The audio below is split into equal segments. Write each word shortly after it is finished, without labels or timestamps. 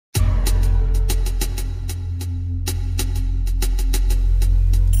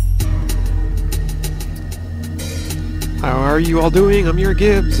are you all doing? I'm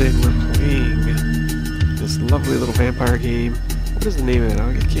YourGibs, and we're playing this lovely little vampire game. What is the name of it?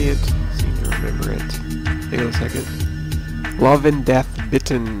 I can't seem to remember it. Hang on a second. Love and Death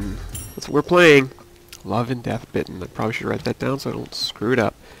Bitten. That's what we're playing. Love and Death Bitten. I probably should write that down so I don't screw it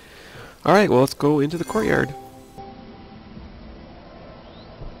up. Alright, well, let's go into the courtyard.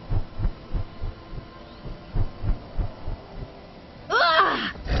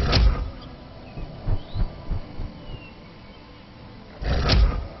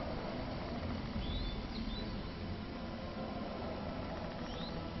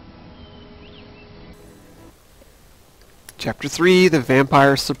 Chapter 3, The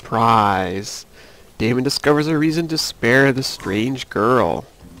Vampire Surprise. Damon discovers a reason to spare the strange girl.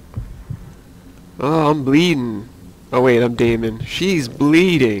 Oh, I'm bleeding. Oh wait, I'm Damon. She's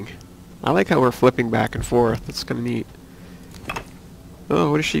bleeding. I like how we're flipping back and forth. That's kind of neat.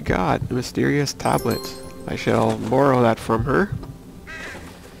 Oh, what has she got? A mysterious tablet. I shall borrow that from her.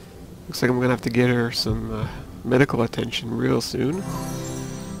 Looks like I'm gonna have to get her some medical attention real soon.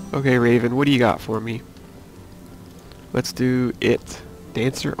 Okay, Raven, what do you got for me? Let's do it.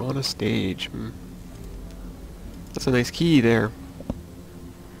 Dancer on a stage. That's a nice key there.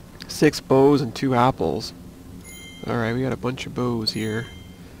 6 bows and 2 apples. Alright, we got a bunch of bows here.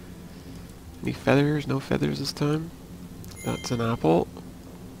 Any feathers? No feathers this time. That's an apple.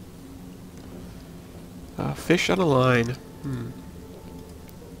 Fish on a line.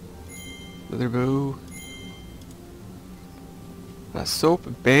 Another bow. A soap,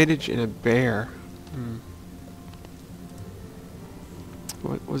 a bandage, and a bear.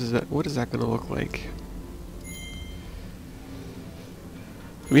 What is that? What is that going to look like?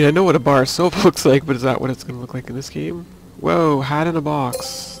 I mean, I know what a bar of soap looks like, but is that what it's going to look like in this game? Whoa, hat in a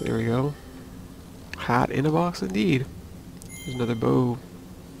box. There we go. Hat in a box indeed. There's another bow.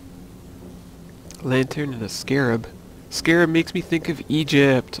 Lantern and a scarab. Scarab makes me think of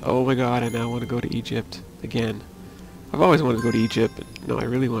Egypt. Oh my god, I now want to go to Egypt again. I've always wanted to go to Egypt, but no, I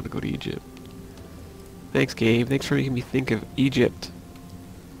really want to go to Egypt. Thanks, Gabe. Thanks for making me think of Egypt.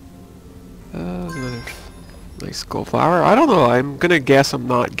 Another nice gold flower. I don't know. I'm gonna guess I'm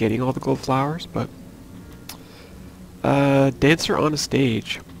not getting all the gold flowers, but dancer on a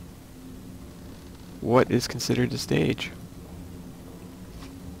stage. What is considered a stage?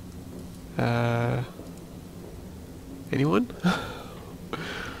 Anyone?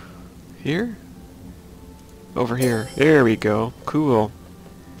 Here? Over here. There we go. Cool.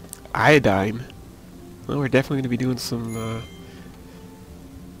 Iodine. Well, we're definitely gonna be doing some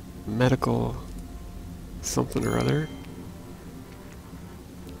medical something or other.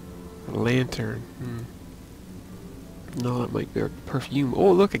 A lantern. No, that might be a perfume.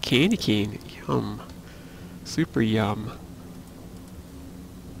 Oh, look, a candy cane. Yum. Super yum.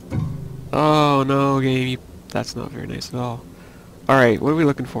 Oh no, game. That's not very nice at all. Alright, what are we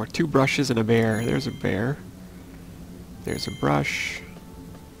looking for? 2 brushes and a bear. There's a bear. There's a brush.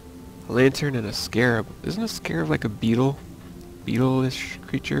 A lantern and a scarab. Isn't a scarab like a beetle? Beetle-ish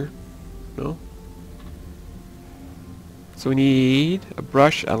creature? No? So we need a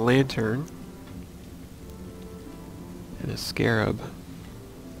brush, a lantern, and a scarab.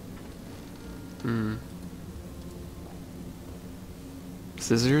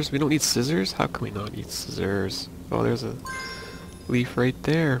 Scissors? We don't need scissors? How can we not need scissors? Oh, there's a leaf right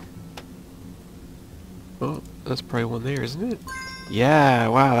there. Oh, that's probably one there, isn't it? Yeah,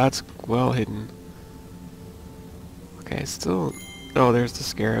 wow, that's well hidden. Okay, still... Oh, there's the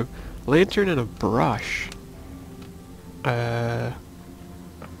scarab. Lantern and a brush.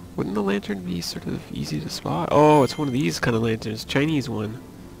 Wouldn't the lantern be sort of easy to spot? Oh, it's one of these kind of lanterns. Chinese one.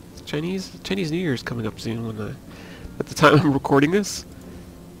 It's Chinese New Year's coming up soon when at the time I'm recording this.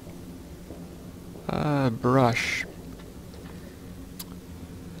 Brush.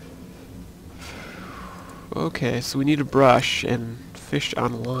 Okay, so we need a brush and fish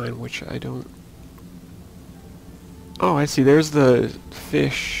on a line, which I don't... Oh, I see. There's the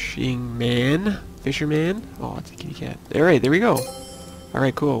fisherman. Oh, it's a kitty cat. Alright, there we go.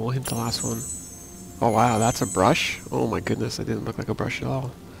 Alright, cool. We'll hit the last one. Oh, wow, that's a brush? Oh my goodness, that didn't look like a brush at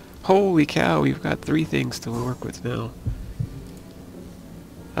all. Holy cow, we've got 3 things to work with now.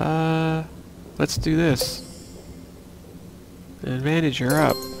 Let's do this. And bandage her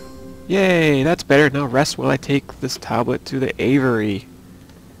up. Yay, that's better. Now rest while I take this tablet to the aviary.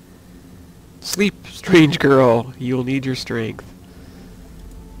 Sleep, strange girl. You'll need your strength.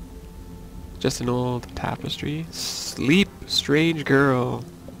 Just an old tapestry. Sleep, strange girl.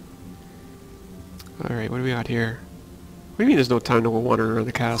 Alright, what do we got here? What do you mean there's no time to wander around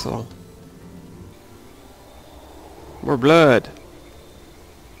the castle? More blood.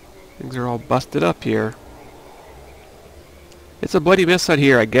 Things are all busted up here. It's a bloody mess out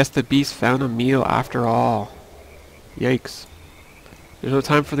here. I guess the beast found a meal after all. Yikes. There's no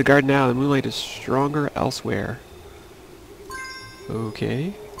time for the guard now. The moonlight is stronger elsewhere.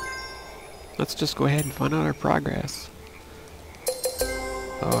 Okay. Let's just go ahead and find out our progress.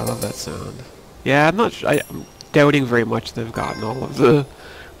 Oh, I love that sound. Yeah, I'm doubting very much they've gotten all of the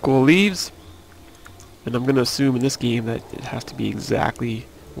gold leaves. And I'm going to assume in this game that it has to be exactly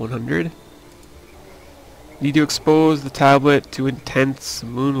 100. Need to expose the tablet to intense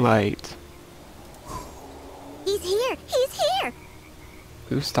moonlight. He's here! He's here!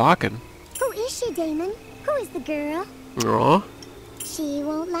 Who's talking? Who is she, Damon? Who is the girl? Aw. She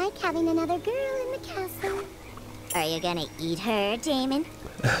won't like having another girl in the castle. Are you gonna eat her, Damon?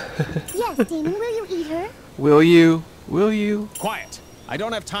 Yes, Damon, will you eat her? Will you? Will you? Quiet! I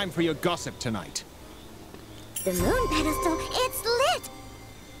don't have time for your gossip tonight. The moon pedestal, it's lit!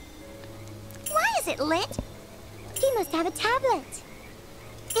 Why is it lit? He must have a tablet.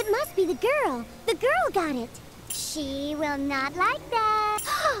 It must be the girl. The girl got it. She will not like that.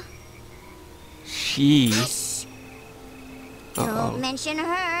 She. Shh. Don't mention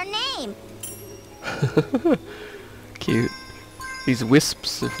her name. Cute. These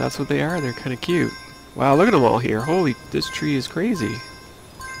wisps, if that's what they are, they're kind of cute. Wow, look at them all here. Holy, this tree is crazy.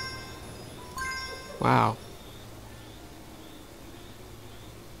 Wow.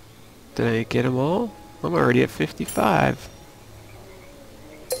 Did I get them all? I'm already at 55.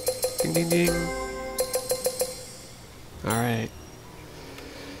 Ding ding ding. Alright.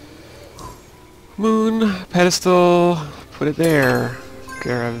 Moon pedestal. Put it there.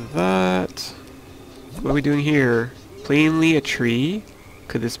 Grab that. What are we doing here? Plainly a tree.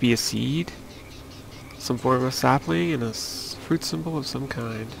 Could this be a seed? Some form of sapling and a fruit symbol of some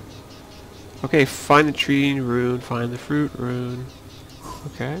kind. Okay, find the tree rune, find the fruit rune.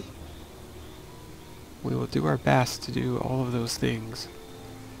 Okay. We will do our best to do all of those things.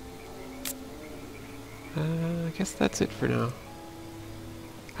 I guess that's it for now.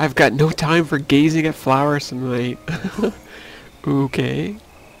 I've got no time for gazing at flowers tonight. Okay.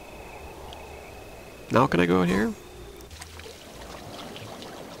 Now can I go in here?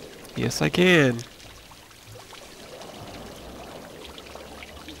 Yes, I can.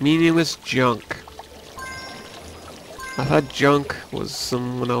 Meaningless junk. I thought junk was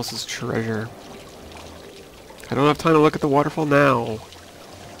someone else's treasure. I don't have time to look at the waterfall now.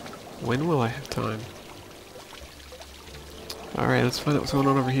 When will I have time? Alright, let's find out what's going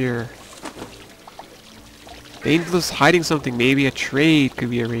on over here. The angel's hiding something. Maybe a trade could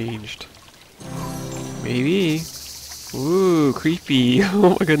be arranged. Maybe. Ooh, creepy.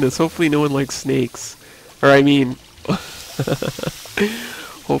 Oh my goodness. Hopefully no one likes snakes. Or I mean...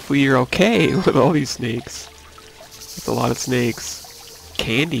 hopefully you're okay with all these snakes. That's a lot of snakes.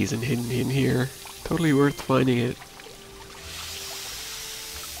 Candies and hidden in here. Totally worth finding it.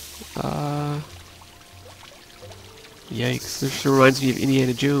 Yikes. This sure reminds me of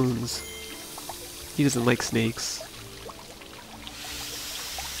Indiana Jones. He doesn't like snakes.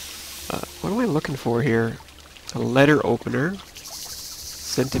 What am I looking for here? A letter opener.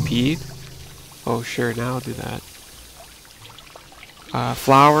 Centipede. Oh sure, now I'll do that.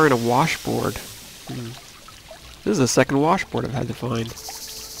 Flower and a washboard. This is the second washboard I've had to find.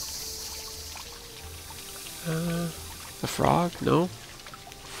 A frog? No.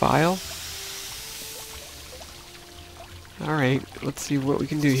 File? Alright, let's see what we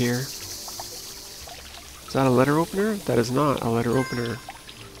can do here. Is that a letter opener? That is not a letter opener.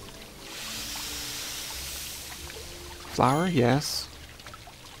 Flower? Yes.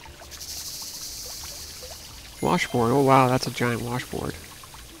 Washboard. Oh wow, that's a giant washboard.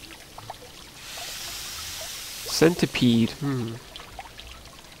 Centipede.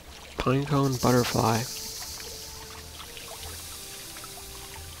 Pinecone butterfly.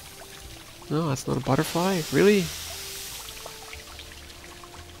 No, that's not a butterfly. Really?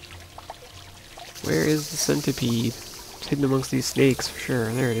 Where is the centipede? It's hidden amongst these snakes for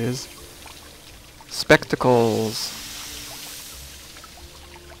sure. There it is. Spectacles.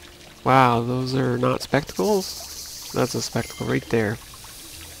 Wow, those are not spectacles? That's a spectacle right there.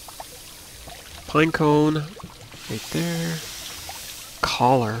 Pine cone. Right there.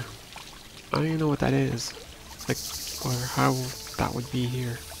 Collar. I don't even know what that is. Like, or how that would be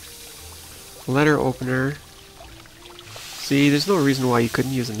here. Letter opener. See, there's no reason why you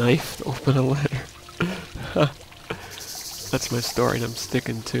couldn't use a knife to open a letter. That's my story and I'm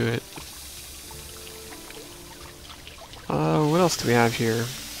sticking to it. What else do we have here?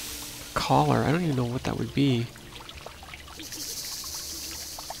 Collar. I don't even know what that would be.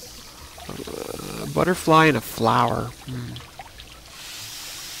 Butterfly and a flower.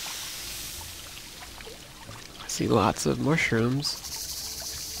 I see lots of mushrooms.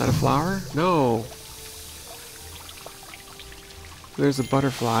 Is that a flower? No. There's a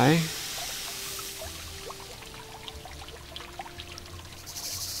butterfly.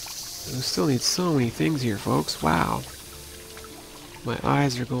 We still need so many things here, folks. Wow. My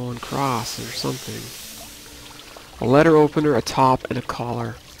eyes are going cross or something. A letter opener, a top, and a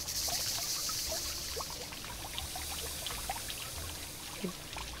collar.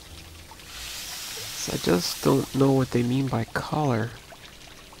 So I just don't know what they mean by collar.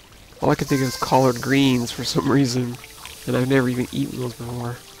 All I can think of is collard greens for some reason. And I've never even eaten those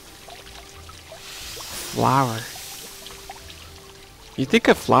before. Flower. You'd think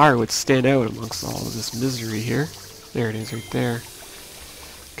a flower would stand out amongst all of this misery here. There it is right there.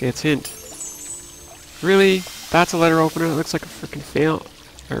 Okay, it's hint. Really? That's a letter opener? It looks like a freaking fail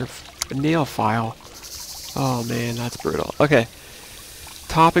or a nail file. Oh man, that's brutal. Okay.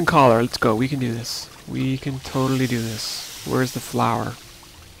 Top and collar. Let's go. We can do this. We can totally do this. Where's the flower?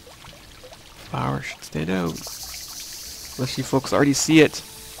 Flower should stand out. Unless you folks already see it.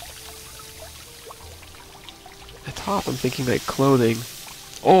 A top, I'm thinking like clothing.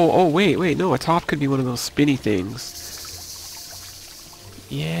 Oh, wait, no, a top could be one of those spinny things.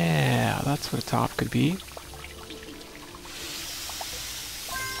 Yeah, that's what a top could be.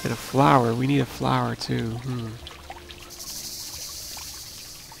 And a flower, we need a flower too.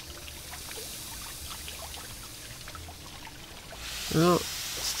 Well,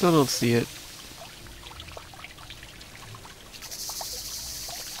 still don't see it.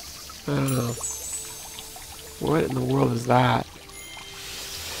 I don't know. What in the world is that?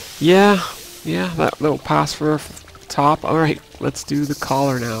 Yeah, that'll pass for a top. Alright, let's do the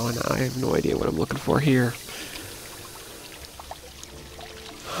collar now, and I have no idea what I'm looking for here.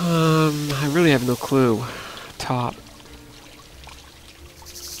 I really have no clue. Top.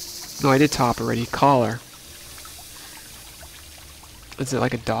 No, I did top already. Collar. Is it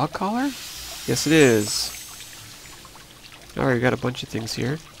like a dog collar? Yes, it is. Alright, we got a bunch of things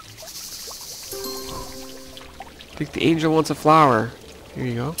here. I think the angel wants a flower. Here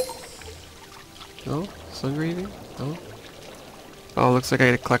you go. No? Sun engraving? No? Oh, looks like I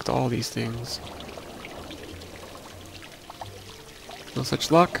gotta collect all these things. No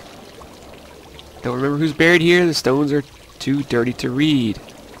such luck. Don't remember who's buried here. The stones are too dirty to read.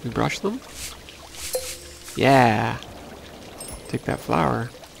 Can we brush them? Yeah. Take that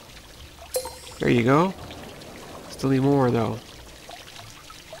flower. There you go. Still need more though.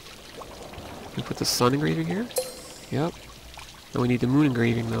 Can we put the sun engraving here? Yep. Now we need the moon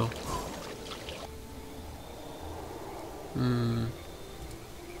engraving though.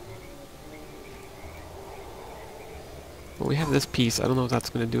 Well, we have this piece. I don't know if that's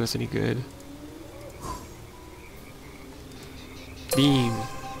going to do us any good. Beam.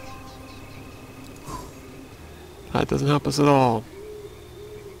 That doesn't help us at all.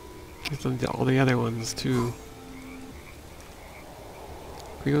 It's on all the other ones too.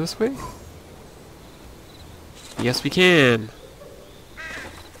 Can we go this way? Yes, we can.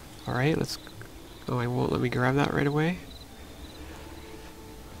 Alright, let's... Oh, I won't let me grab that right away.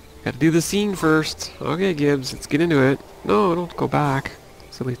 Gotta do the scene first. Okay, Gibbs, let's get into it. No, don't go back.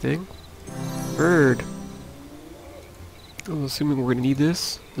 Silly thing. Bird. I'm assuming we're gonna need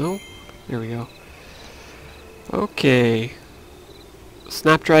this. No? There we go. Okay.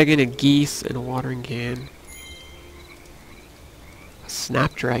 Snapdragon, a geese, and a watering can. A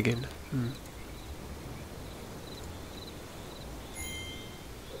snapdragon.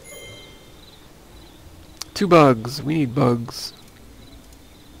 2 bugs. We need bugs.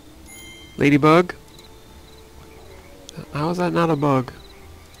 Ladybug? How is that not a bug?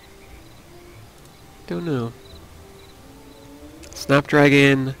 Don't know.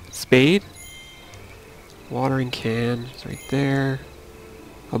 Snapdragon spade. Watering can is right there.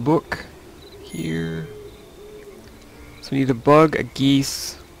 A book here. So we need a bug, a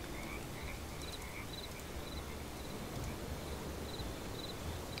geese.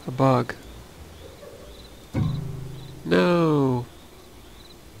 A bug. No.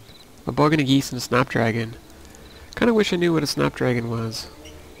 A bug and a geese and a snapdragon. Kinda wish I knew what a snapdragon was.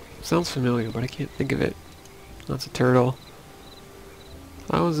 Sounds familiar, but I can't think of it. That's a turtle.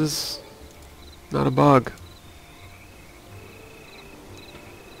 How is this not a bug?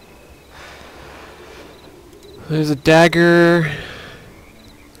 There's a dagger.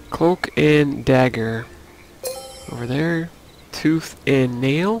 Cloak and dagger. Over there. Tooth and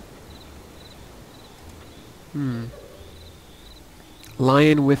nail.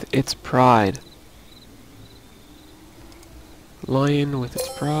 Lion with its pride. Lion with its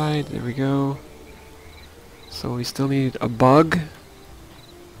pride. There we go. So we still need a bug.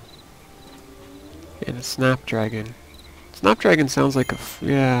 And a snapdragon. Snapdragon sounds like a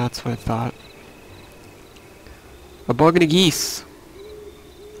yeah, that's what I thought. A bug and a geese.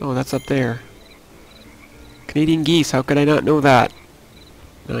 Oh, that's up there. Canadian geese, how could I not know that?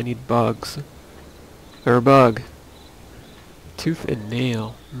 Now I need bugs. Or a bug. Tooth and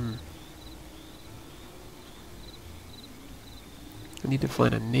nail. I need to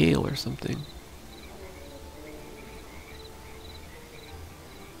find a nail or something.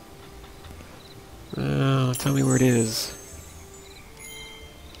 Oh, tell me where it is.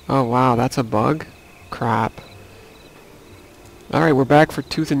 Oh wow, that's a bug? Crap. Alright, we're back for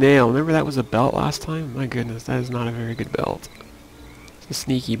tooth and nail. Remember that was a belt last time? My goodness, that is not a very good belt. It's a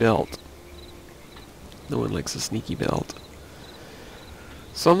sneaky belt. No one likes a sneaky belt.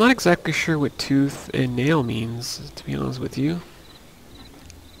 So I'm not exactly sure what tooth and nail means, to be honest with you.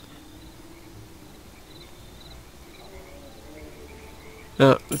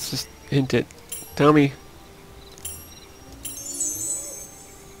 No, let's just hint it. Tell me.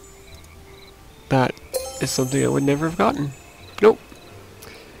 That is something I would never have gotten. Nope.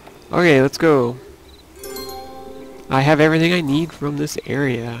 Okay, let's go. I have everything I need from this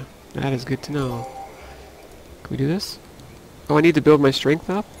area. That is good to know. Can we do this? Oh, I need to build my strength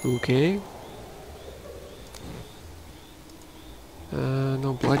up? Okay.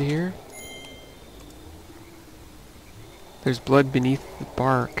 No blood here. There's blood beneath the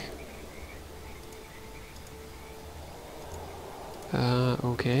bark.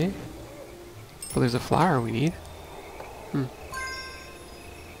 Okay. Well, there's a flower we need.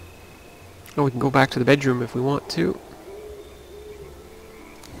 Oh, we can go back to the bedroom if we want to.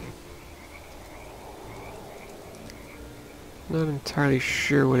 Not entirely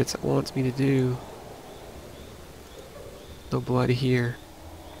sure what it wants me to do. No blood here.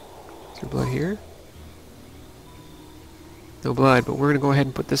 Is there blood here? No blood, but we're gonna go ahead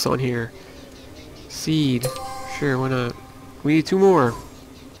and put this on here. Seed. Sure, why not? We need 2 more.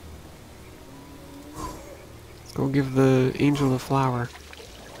 Let's go give the angel the flower.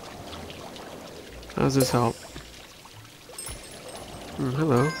 How does this help?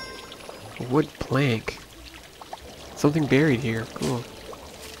 Hello. A wood plank. Something buried here. Cool.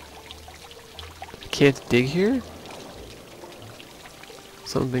 Can't dig here?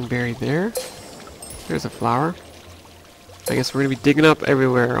 Something buried there. There's a flower. I guess we're gonna be digging up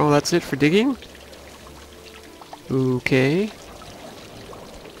everywhere. Oh, that's it for digging? Okay.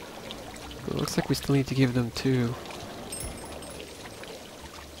 It looks like we still need to give them 2.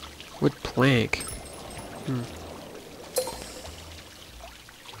 Wood plank.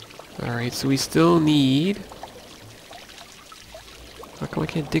 Alright, so we still need... How come I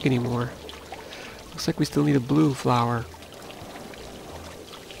can't dig anymore? Looks like we still need a blue flower.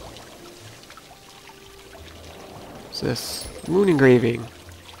 What's this? Moon engraving.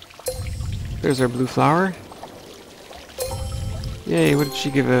 There's our blue flower. Yay, what did she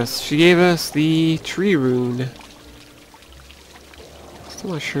give us? She gave us the tree rune.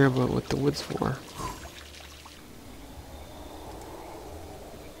 Still not sure about what the wood's for.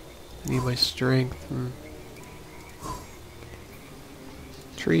 I need my strength.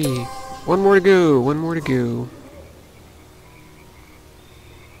 Tree. One more to go. One more to go.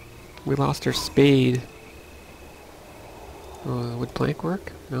 We lost our spade. Would plank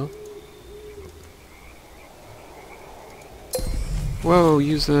work? No. Whoa,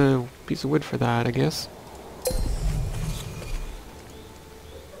 use a piece of wood for that, I guess.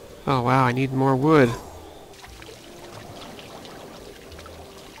 Oh wow, I need more wood.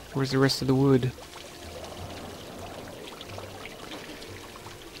 Where's the rest of the wood?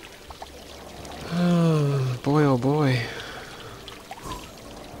 Oh boy, oh boy.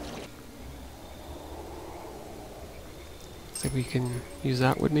 Looks like we can use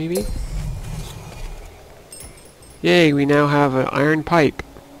that wood maybe? Yay, we now have an iron pipe.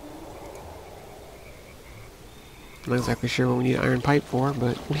 I'm not exactly sure what we need an iron pipe for,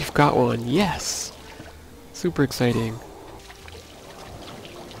 but we've got one. Yes! Super exciting.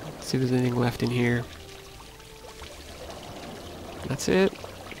 Let's see if there's anything left in here. That's it.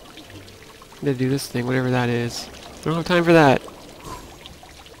 I'm gonna do this thing, whatever that is. I don't have time for that.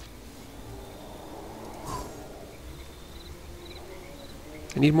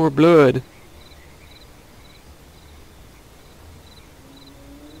 I need more blood.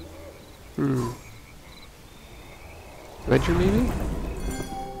 Bedroom maybe?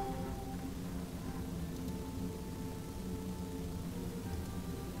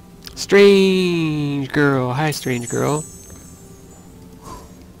 Strange girl. Hi, strange girl.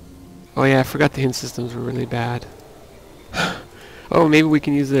 Oh yeah, I forgot the hint systems were really bad. Oh, maybe we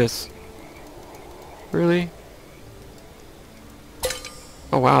can use this. Really?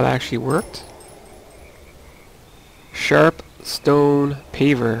 Oh wow, that actually worked? Sharp stone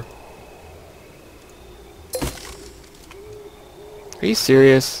paver. Are you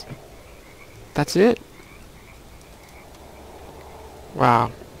serious? That's it?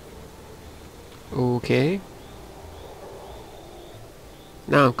 Wow. Okay.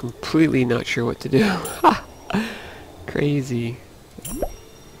 Now I'm completely not sure what to do. Crazy.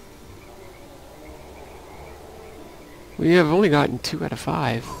 We have only gotten 2 out of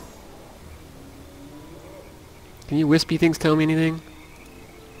 5. Can you wispy things tell me anything?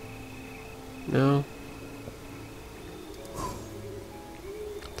 No?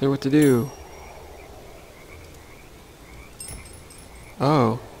 Tell me what to do.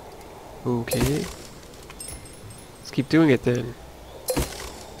 Oh. Okay. Let's keep doing it then.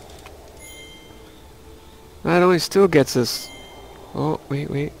 That only still gets us... Oh, wait.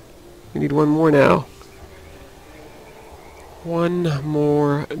 We need one more now. One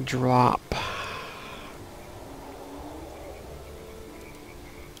more drop.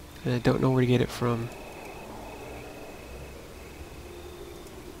 And I don't know where to get it from.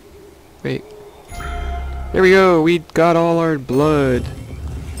 Wait. There we go! We got all our blood.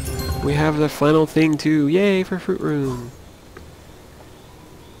 We have the final thing too. Yay for Fruit Room!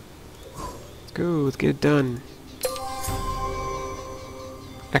 Let's go, let's get it done.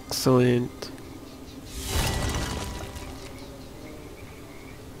 Excellent.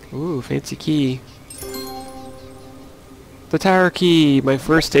 Ooh, fancy key. The tower key! My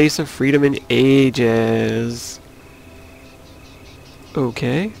first taste of freedom in ages.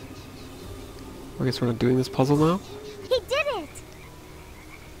 Okay. I guess we're not doing this puzzle now. He did it!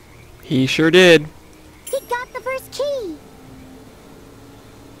 He sure did. He got the first key!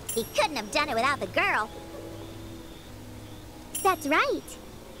 He couldn't have done it without the girl. That's right.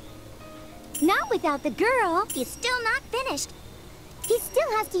 Not without the girl. He's still not finished. He still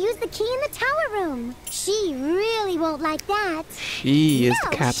has to use the key in the tower room. She really won't like that. She is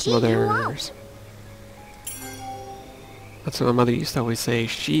the cat's mother. Won't. That's what my mother used to always say.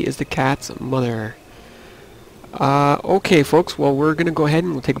 She is the cat's mother. Okay, folks. Well, we're going to go ahead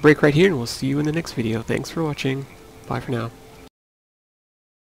and we'll take a break right here, and we'll see you in the next video. Thanks for watching. Bye for now.